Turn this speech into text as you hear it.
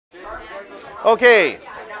Okay,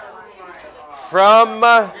 from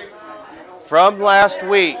last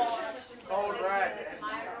week.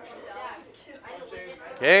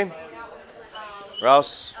 Okay, or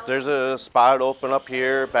else there's a spot open up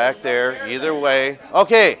here, back there, either way.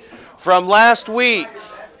 Okay, from last week,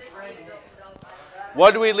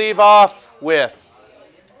 what do we leave off with?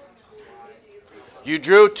 You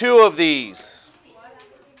drew 2 of these.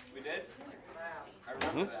 We did? It's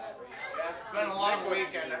been a long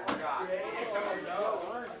weekend, I forgot.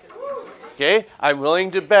 Okay, I'm willing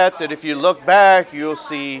to bet that if you look back, you'll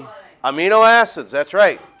see amino acids. That's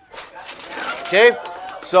right. Okay,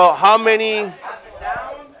 so how many?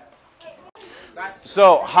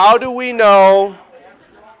 So how do we know?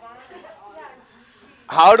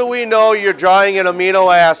 How do we know you're drawing an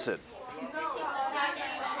amino acid?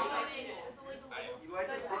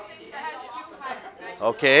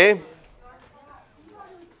 Okay.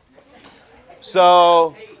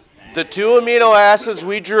 So the 2 amino acids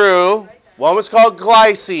we drew, one was called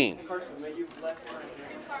glycine.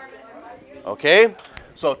 Okay,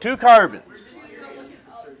 so 2 carbons.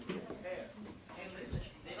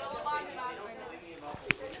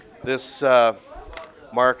 This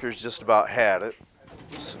marker's just about had it.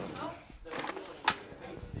 So.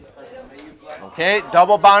 Okay,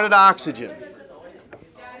 double bonded oxygen.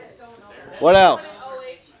 What else?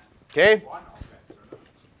 Okay.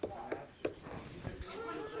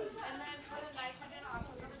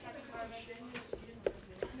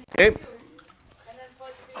 Okay.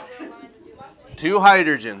 2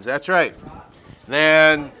 hydrogens, that's right.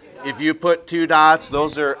 Then if you put 2 dots,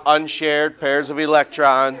 those are unshared pairs of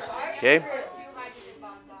electrons. Okay.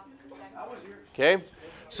 Okay.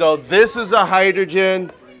 So this is a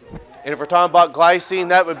hydrogen, and if we're talking about glycine,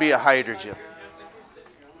 that would be a hydrogen.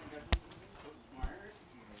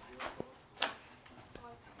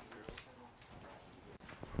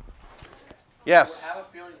 Yes.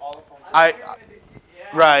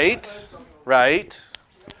 Right.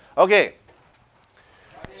 Okay.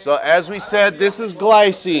 So as we said, this is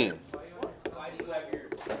glycine.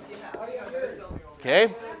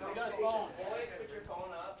 Okay.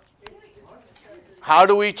 How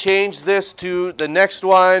do we change this to the next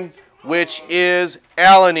one, which is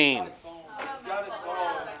alanine?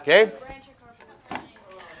 Okay.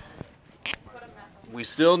 We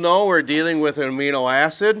still know we're dealing with an amino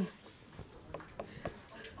acid,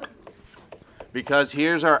 because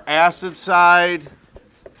here's our acid side,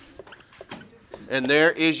 and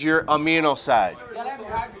there is your amino side.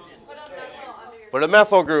 Put a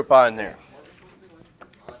methyl group on there.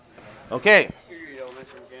 Okay.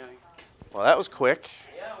 Well, that was quick.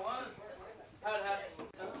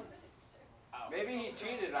 Maybe he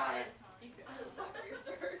cheated on it.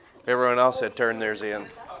 Everyone else had turned theirs in.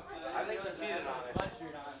 I think he cheated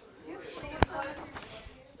on it.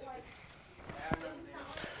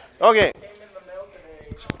 Okay.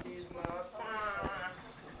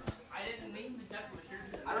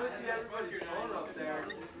 I don't see everybody's phone up there.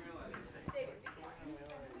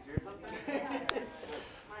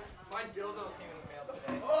 My dildo came in the mail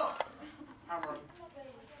today. Oh! Hammer.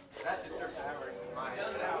 That's a trip to Hammer.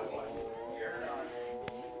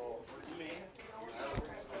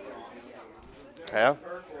 Yeah?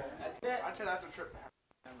 I'd say that's a trip to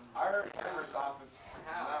Hammer. I heard Hammer's office.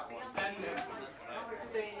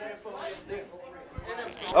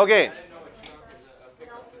 Okay.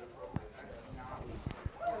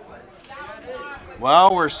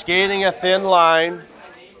 Well, we're skating a thin line.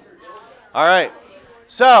 All right.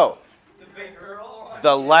 So,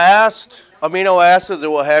 the last amino acid that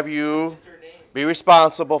we'll have you be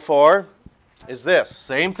responsible for is this.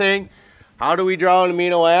 Same thing. How do we draw an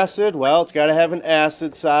amino acid? Well, it's got to have an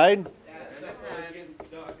acid side.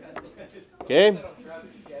 Okay.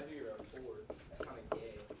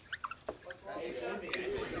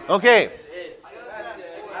 Okay.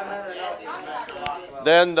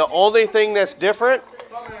 Then the only thing that's different.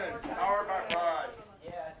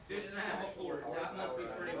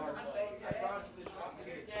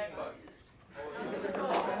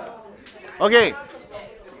 Okay.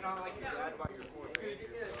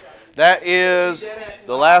 That is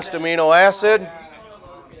the last amino acid.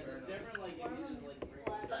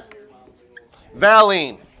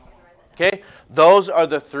 Valine. Okay? Those are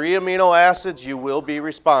the 3 amino acids you will be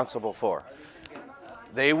responsible for.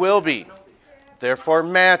 They will be. Therefore,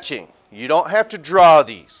 matching. You don't have to draw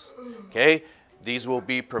these. Okay? These will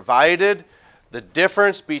be provided. The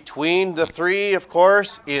difference between the 3, of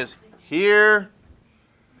course, is here,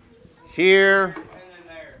 here,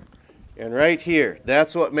 and right here.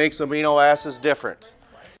 That's what makes amino acids different.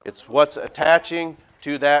 It's what's attaching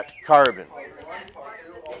to that carbon.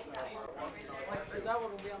 Is that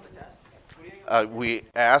what will be on the test? We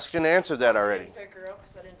asked and answered that already. Pick her up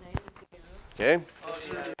 'cause I didn't hand it to you. Okay? Oh,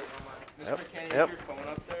 yeah. Mr. Yep, McKinney, yep. is your phone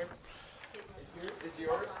up there? Is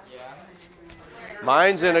yours? Yeah.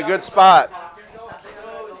 Mine's in a good spot.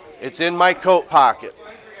 It's in my coat pocket.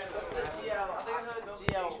 What's the GL? I think I heard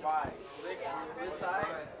GLY. This side?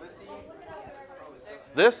 Lissy?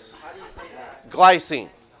 This? How do you say that? Glycine.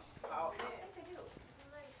 I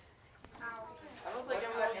don't think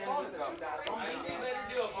everyone's phone is.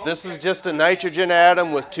 This is just a nitrogen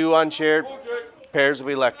atom with two unshared pairs of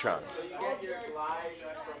electrons. So you get your glide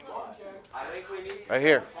from what? Right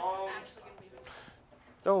here.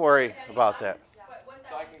 Don't worry about that.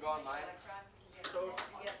 So I can go on mine?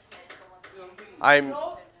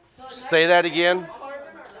 Say that again.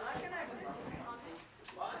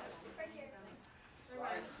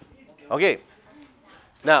 Okay.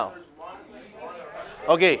 Now,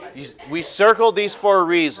 okay, we circled these for a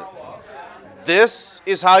reason. This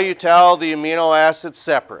is how you tell the amino acid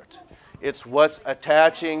separate. It's what's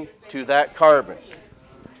attaching to that carbon.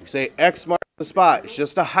 You say X marks the spot. It's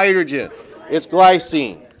just a hydrogen. It's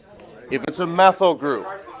glycine. If it's a methyl group,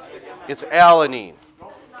 it's alanine.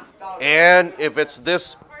 And if it's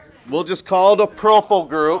this, we'll just call it a propyl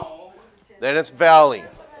group, then it's valine.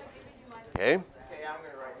 Okay?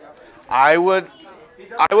 I would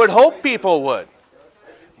hope people would.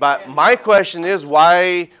 But my question is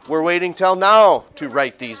why we're waiting till now to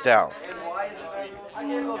write these down.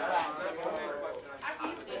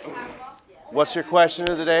 What's your question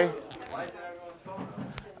of the day?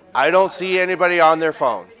 I don't see anybody on their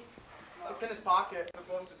phone. It's in his pocket. It's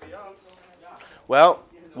supposed to be up. Well,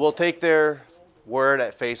 we'll take their word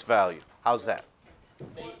at face value. How's that?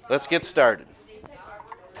 Let's get started.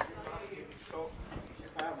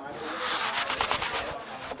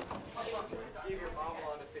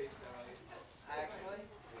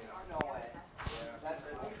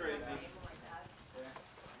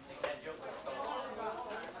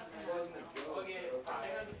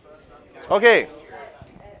 Okay.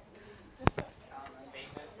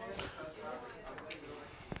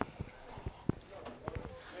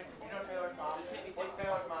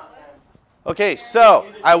 Okay, so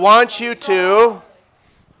I want you to. You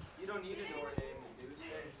don't need to know her name, dude.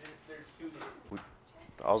 There's two names.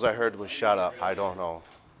 All I heard was shut up. I don't know.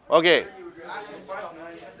 Okay.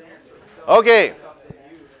 Okay.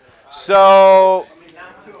 So,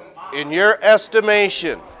 in your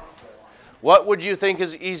estimation, what would you think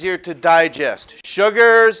is easier to digest?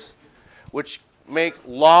 Sugars, which makes a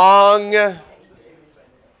long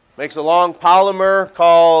polymer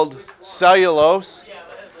called cellulose,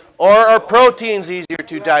 or are proteins easier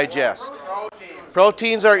to digest?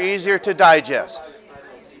 Proteins are easier to digest.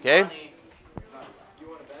 Okay?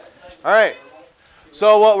 All right.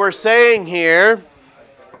 So what we're saying here,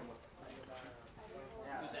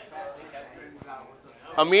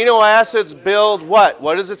 amino acids build what?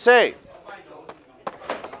 What does it say?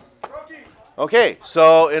 Okay,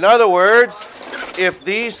 so in other words, if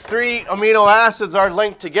these three amino acids are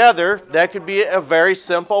linked together, that could be a very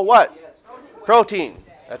simple what? Protein.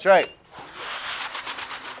 That's right.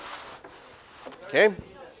 Okay?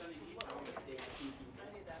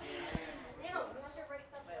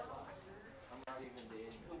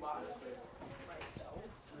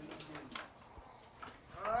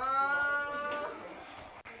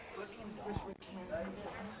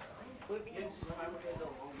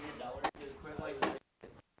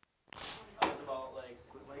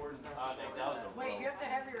 Wait, you have to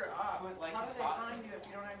have your how do they find you if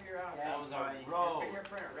you don't have your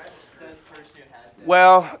fingerprint registered?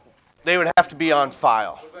 Well, they would have to be on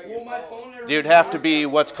file. They would have to be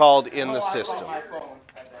what's called in the system.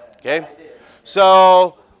 Okay?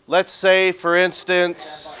 So, let's say, for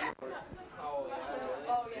instance,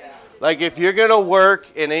 like if you're going to work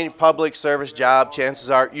in any public service job, chances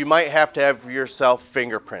are you might have to have yourself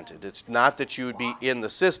fingerprinted. It's not that you would be in the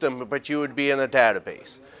system, but you would be in a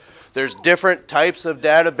database. There's different types of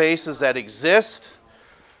databases that exist.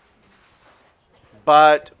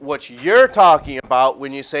 But what you're talking about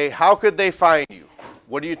when you say, how could they find you?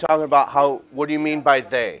 What are you talking about? What do you mean by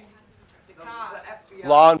they?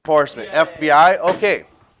 Law enforcement. FBI? Okay.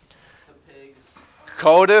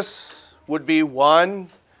 CODIS would be one.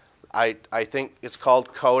 I think it's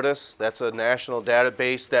called CODIS. That's a national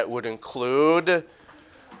database that would include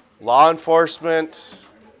law enforcement,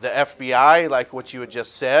 the FBI, like what you had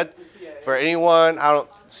just said. For anyone,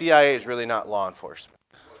 CIA is really not law enforcement.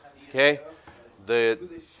 Okay?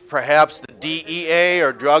 Perhaps the DEA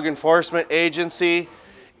or Drug Enforcement Agency.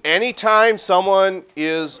 Anytime someone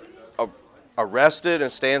is arrested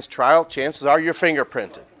and stands trial, chances are you're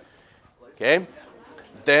fingerprinted. Okay?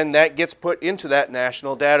 then that gets put into that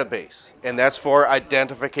national database, and that's for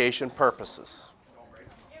identification purposes.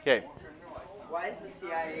 Okay. Why is the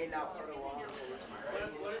CIA not part of law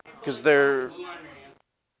enforcement? Because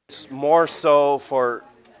it's more so for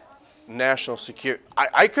national security.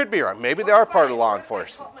 I could be wrong. Maybe they are part of law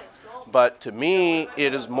enforcement. But to me,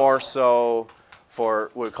 it is more so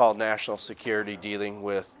for what we call national security, dealing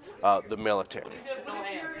with the military.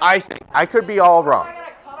 I think I could be all wrong.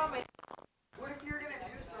 What if you're gonna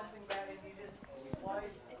do something bad and you just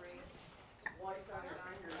slice on your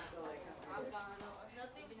fingers so they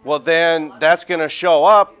can? Well, then that's going to show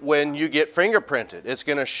up when you get fingerprinted. It's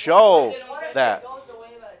going to show that.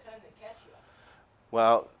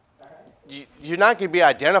 Well, you're not going to be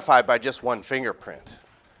identified by just one fingerprint.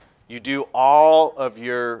 You do all of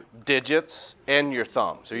your digits and your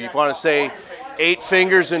thumbs. Or you want to say 8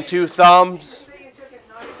 fingers and 2 thumbs.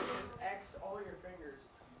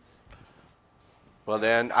 Well,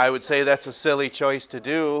 then I would say that's a silly choice to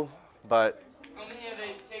do, but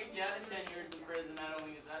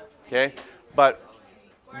okay. But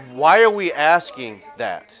why are we asking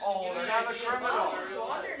that? Oh, they're not a criminal.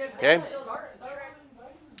 Okay.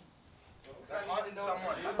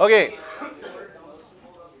 Okay.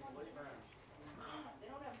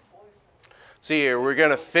 See here, we're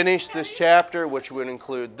going to finish this chapter, which would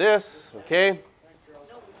include this. Okay.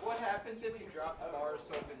 What happens if you drop a bar of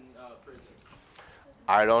soap in prison?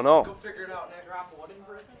 I don't know. Go figure it out. And drop what in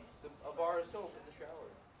prison? A bar of soap in the shower.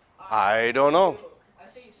 I don't know.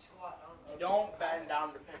 Don't bend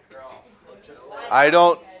down to pick her up. Just like I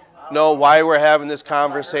don't know why we're having this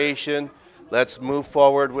conversation. Let's move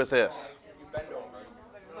forward with this. you bend over.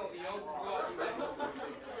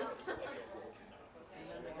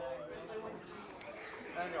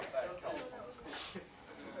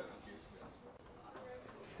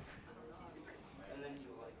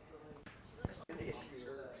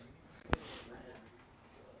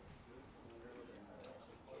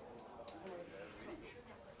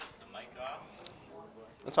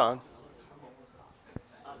 It's on.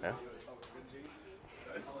 Yeah.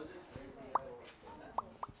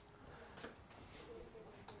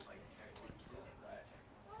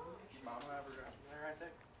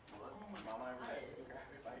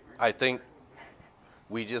 I think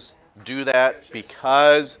we just do that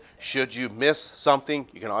because should you miss something,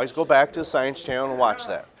 you can always go back to the Science Channel and watch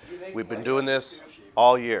that. We've been doing this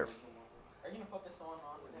all year. Are you gonna put this on?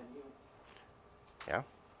 Yeah.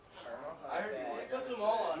 Put them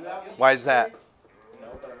all on. Why is that?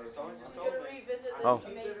 Oh,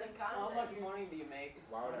 How much money do you make?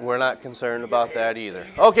 we're not concerned about that either.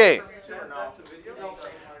 Okay.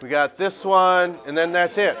 We got this one, and then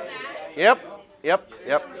that's it. Yep. Yep.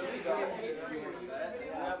 Yep.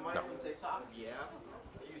 No.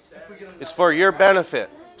 It's for your benefit.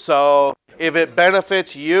 So if it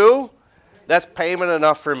benefits you, that's payment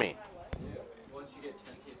enough for me. Once you get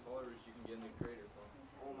 10K followers, you can get in the creator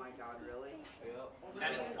phone. oh my God, really?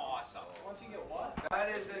 That is awesome. Once you get what?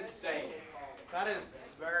 That is insane. That is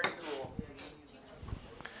very cool.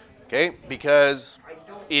 Okay? Because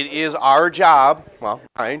it is our job, well,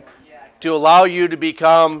 mine, to allow you to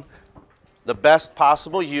become the best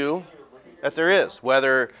possible you that there is,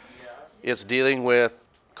 whether it's dealing with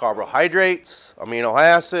carbohydrates, amino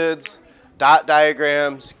acids, dot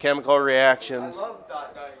diagrams, chemical reactions. I love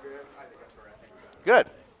dot diagram. I think that's where I think. Good.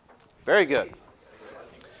 Very good.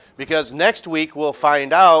 Because next week we'll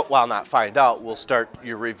find out, well, not find out, we'll start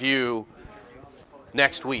your review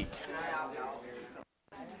next week.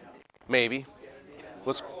 Maybe.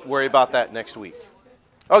 Let's worry about that next week.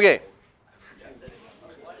 Okay.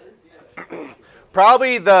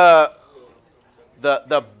 Probably the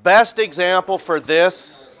best example for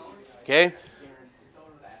this, okay,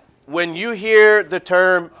 when you hear the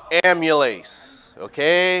term amylase,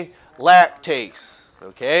 okay, lactase,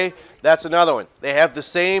 okay, that's another one. They have the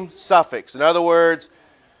same suffix. In other words,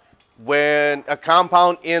 when a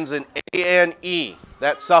compound ends in ane,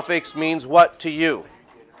 that suffix means what to you?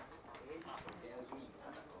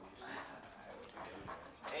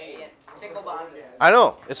 Single bond. I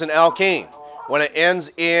know, it's an alkane. When it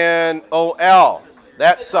ends in ol,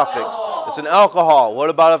 that suffix, it's an alcohol. What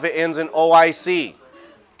about if it ends in oic?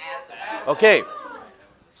 Okay,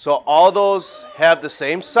 so all those have the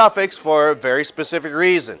same suffix for a very specific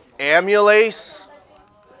reason. Amylase,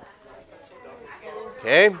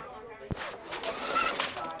 okay.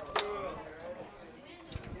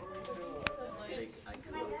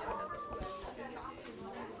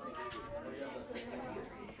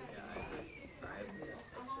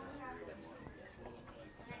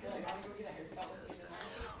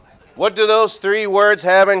 What do those 3 words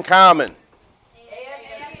have in common?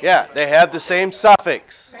 Yeah, they have the same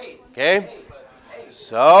suffix. Okay?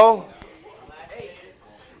 So,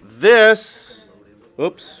 this,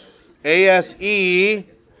 oops, ASE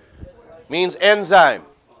means enzyme.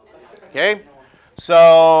 Okay?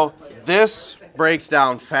 So, this breaks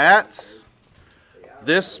down fats.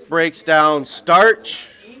 This breaks down starch.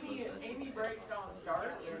 Amy breaks down starch.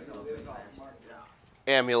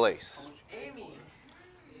 Amylase. Amy.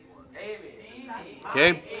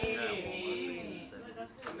 Okay?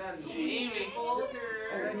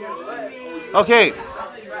 Okay.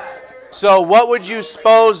 So what would you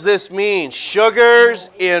suppose this means? Sugars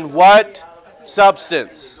in what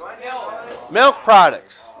substance? Milk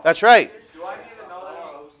products. That's right.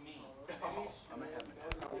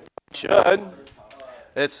 Should.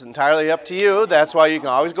 It's entirely up to you. That's why you can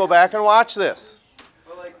always go back and watch this.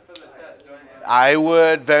 I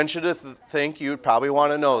would venture to think you'd probably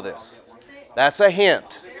want to know this. That's a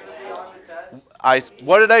hint.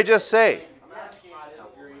 What did I just say?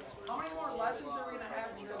 How many more lessons are we going to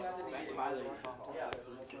have during that?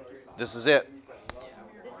 This is it.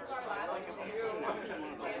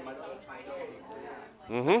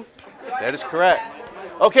 That is correct.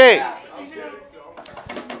 Okay.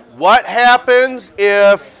 What happens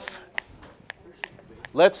if,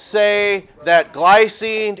 let's say that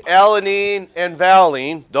glycine, alanine, and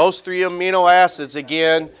valine, those three amino acids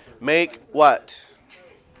again, make what?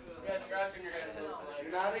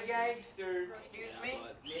 You're not a gangster. Excuse me?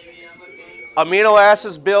 Amino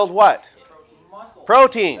acids build what?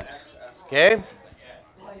 Proteins. Okay?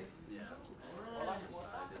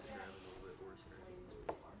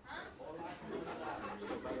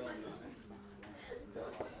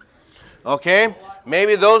 Okay?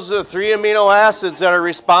 Maybe those are the three amino acids that are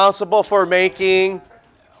responsible for making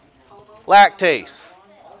lactase.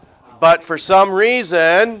 But for some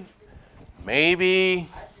reason, maybe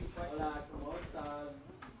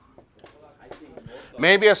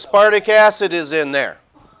aspartic acid is in there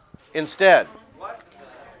instead.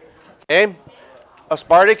 Okay?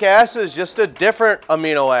 Aspartic acid is just a different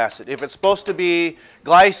amino acid. If it's supposed to be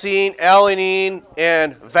glycine, alanine,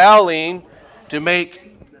 and valine to make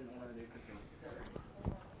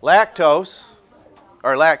lactase,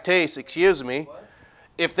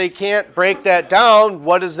 if they can't break that down,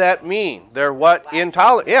 what does that mean? They're what?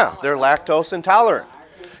 Intolerant. Yeah, they're lactose intolerant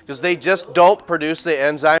because they just don't produce the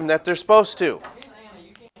enzyme that they're supposed to.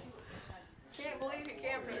 Can't believe you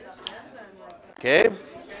can't produce an enzyme like Okay?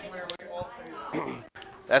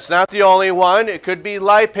 That's not the only one. It could be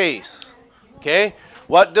lipase. Okay?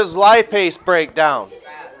 What does lipase break down?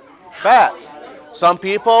 Fats. Some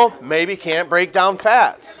people maybe can't break down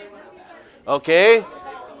fats. Okay?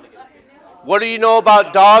 What do you know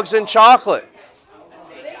about dogs and chocolate?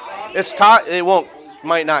 It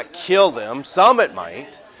might not kill them. Some it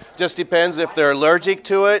might. Just depends if they're allergic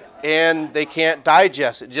to it and they can't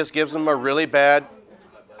digest it. It just gives them a really bad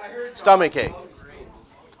stomach ache.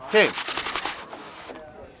 Okay.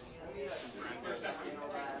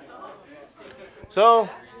 So,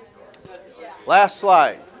 last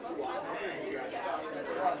slide.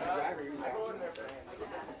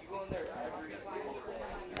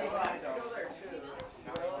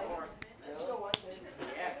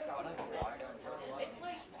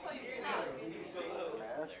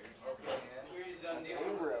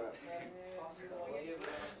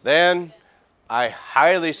 Then I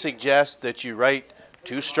highly suggest that you write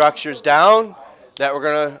two structures down that we're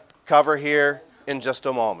going to cover here in just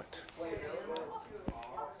a moment.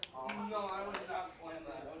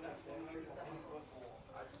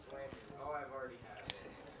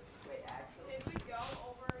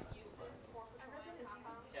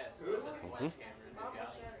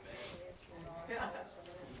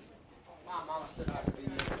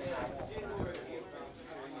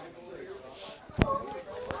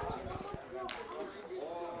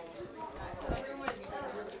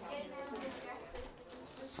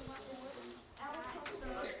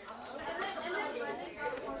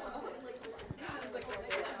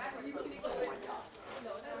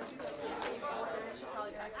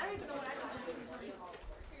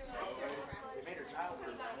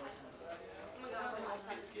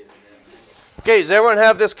 Okay, does everyone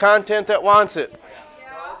have this content that wants it?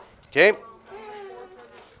 Okay.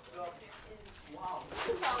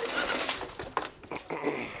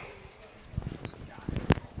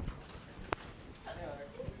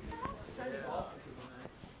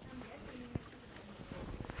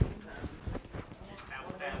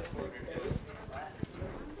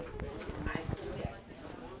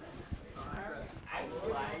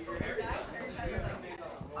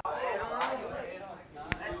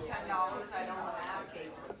 $10. I don't have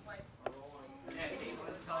cable.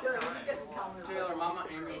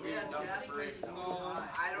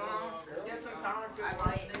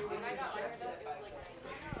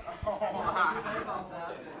 I'm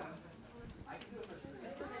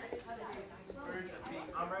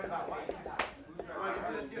right about what?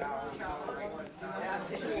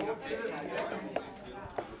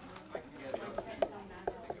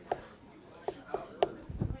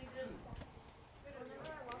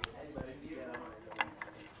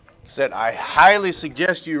 Said, I highly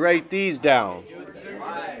suggest you write these down.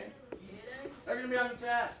 Why? They're gonna be on the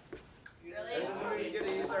test.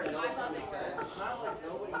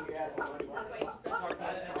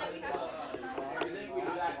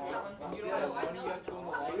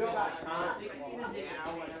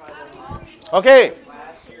 Okay,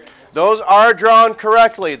 those are drawn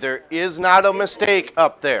correctly. There is not a mistake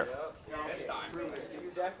up there.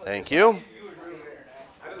 Thank you.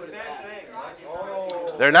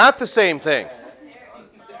 They're not the same thing.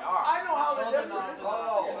 I know how they're different.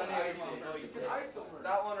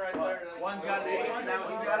 That one right there. One's got an A, that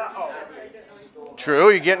one's got a O. True,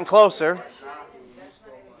 you're getting closer.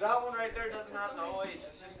 That one right there doesn't have the OH,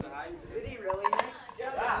 it's just the I. Did he really, Nick?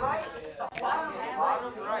 Yeah, right.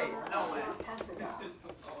 Bottom's right. No way.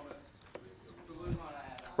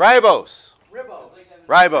 Ribose. Ribos.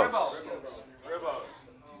 Ribose.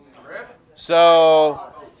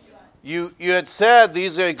 So you had said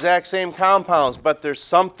these are exact same compounds, but there's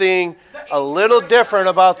something a little different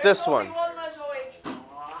about this one.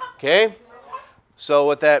 Okay? So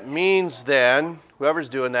what that means then, whoever's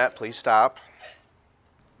doing that, please stop.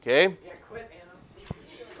 Okay?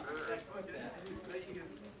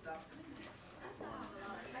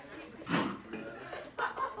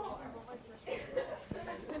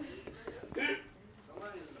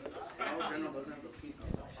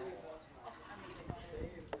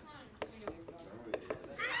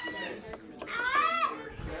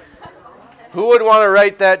 Who would want to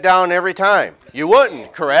write that down every time? You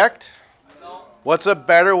wouldn't, correct? What's a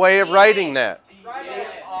better way of writing that?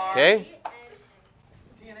 Okay?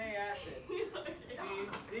 DNA acid.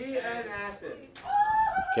 DN acid.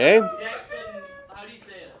 Okay? How do you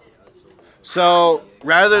say it? So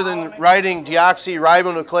rather than writing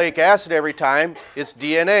deoxyribonucleic acid every time, it's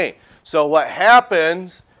DNA. So what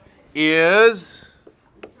happens is,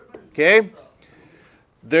 okay,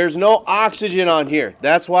 there's no oxygen on here.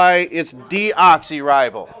 That's why it's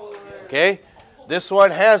deoxyribo. Okay? This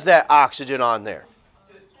one has that oxygen on there.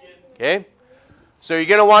 Okay? So you're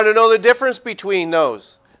going to want to know the difference between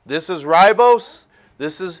those. This is ribose.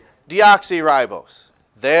 This is deoxyribose.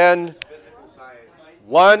 Then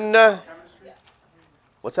one,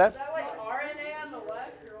 what's that? Is that like RNA on the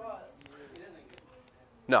left or what?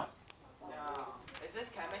 No. Is this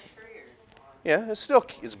chemistry or? Yeah,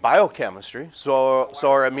 it's biochemistry. So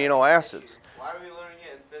are amino acids. Why are we learning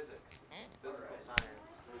it in physics? Physical science.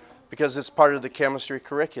 Because it's part of the chemistry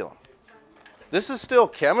curriculum. This is still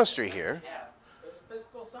chemistry here.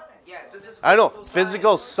 Physical science. Yeah, this is I know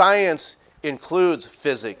physical science includes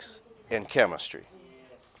physics and chemistry.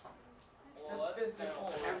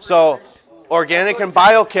 So organic and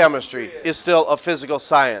biochemistry is still a physical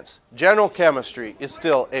science. General chemistry is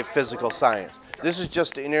still a physical science. This is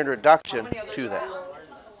just an introduction to that.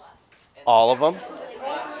 All of them.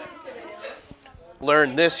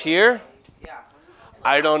 Learn this here.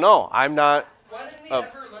 I don't know. I'm not. Why didn't we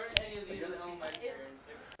ever learn any of these in elementary?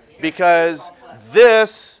 Because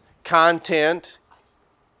this content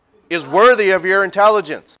is worthy of your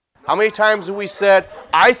intelligence. How many times have we said,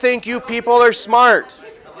 I think you people are smart?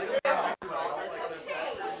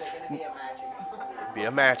 Be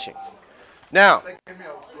a matching. Now,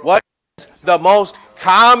 what is the most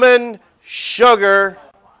common sugar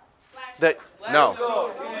that, no.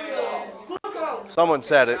 Someone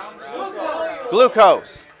said it.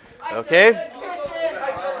 Glucose. Okay?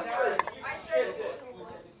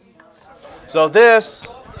 So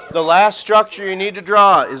this, the last structure you need to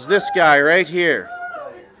draw is this guy right here.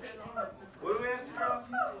 What do we have to draw?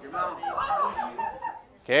 Your mouth.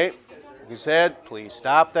 Okay? Like you said, please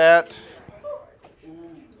stop that.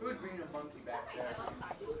 Who's bringing a monkey back there?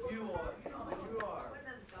 You are. You are.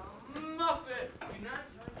 Muffin. You're not.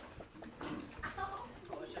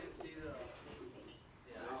 I wish I could see the.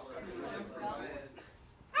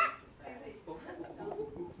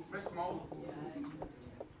 Mr. Mo.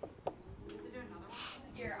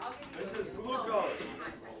 Here, I'll give you. This is glucose.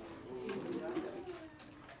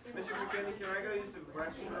 Mr. McKinney, can I go use the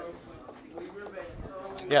restroom?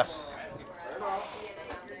 Yes.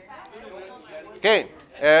 Okay,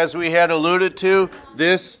 as we had alluded to,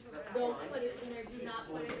 this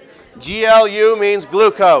GLU means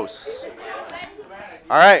glucose.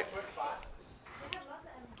 All right.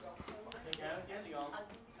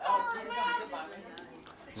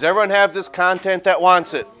 Does everyone have this content that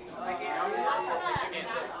wants it?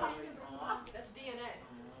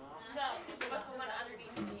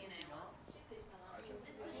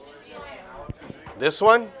 This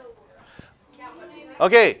one?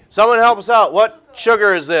 Okay, someone help us out. What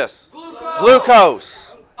sugar is this?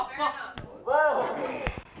 Glucose.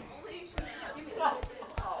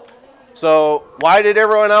 So why did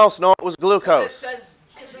everyone else know it was glucose?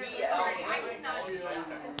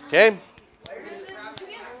 Okay.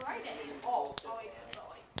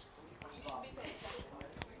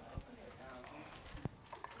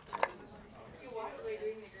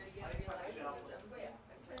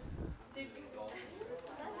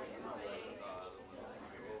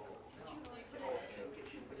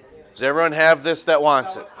 Does everyone have this that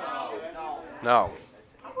wants it? No.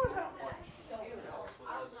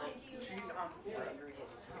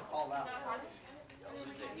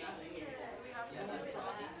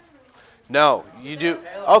 No, you do.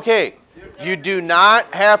 Okay, you do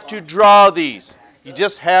not have to draw these. You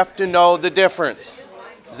just have to know the difference.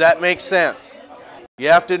 Does that make sense? You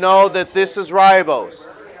have to know that this is ribose,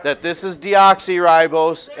 that this is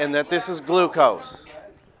deoxyribose, and that this is glucose.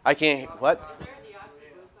 I can't, what?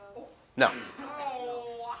 No.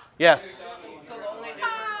 Yes. So the only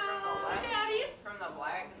difference from the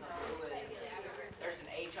black and the blue is there's an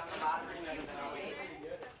H on the bottom and there's no H.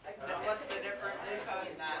 Then what's the difference?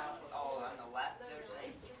 It's not all on the left.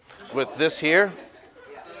 With this here,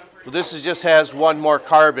 well, this is just has one more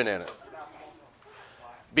carbon in it.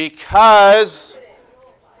 Because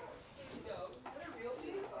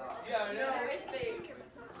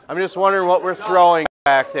I'm just wondering what we're throwing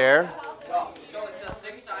back there. So it's a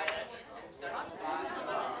 6-sided instead of 5.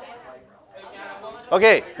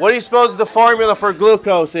 Okay, what do you suppose the formula for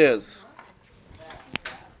glucose is?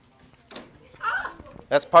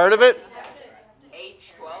 That's part of it?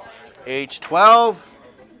 H12. H12.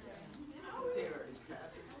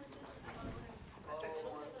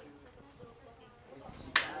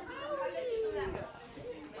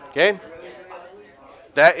 Okay,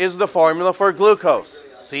 that is the formula for glucose.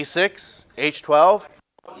 C6, H12,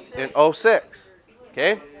 and O6.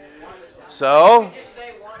 Okay, so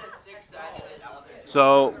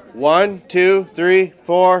 1, 2, 3,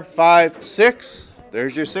 4, 5, 6.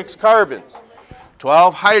 There's your 6 carbons.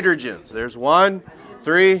 12 hydrogens. There's 1,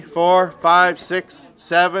 3, 4, 5, 6,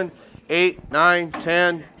 7, 8, 9,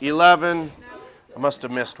 10, 11. I must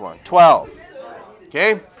have missed one. 12.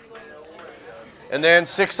 Okay? And then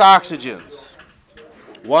 6 oxygens.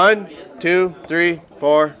 1, 2, 3,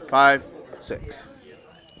 4, 5, 6.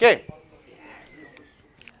 Okay.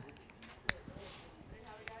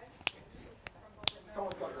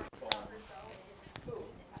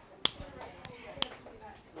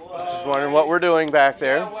 Just wondering what we're doing back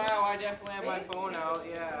there. Yeah, wow, I definitely have my phone out,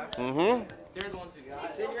 yeah. Mm-hmm. They're the ones who got it.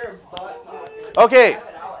 It's in your butt. Okay.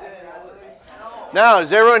 Now,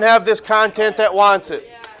 does everyone have this content that wants it?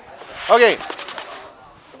 Okay.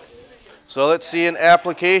 So let's see an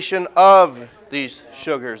application of these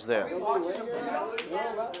sugars then.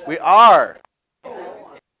 We are.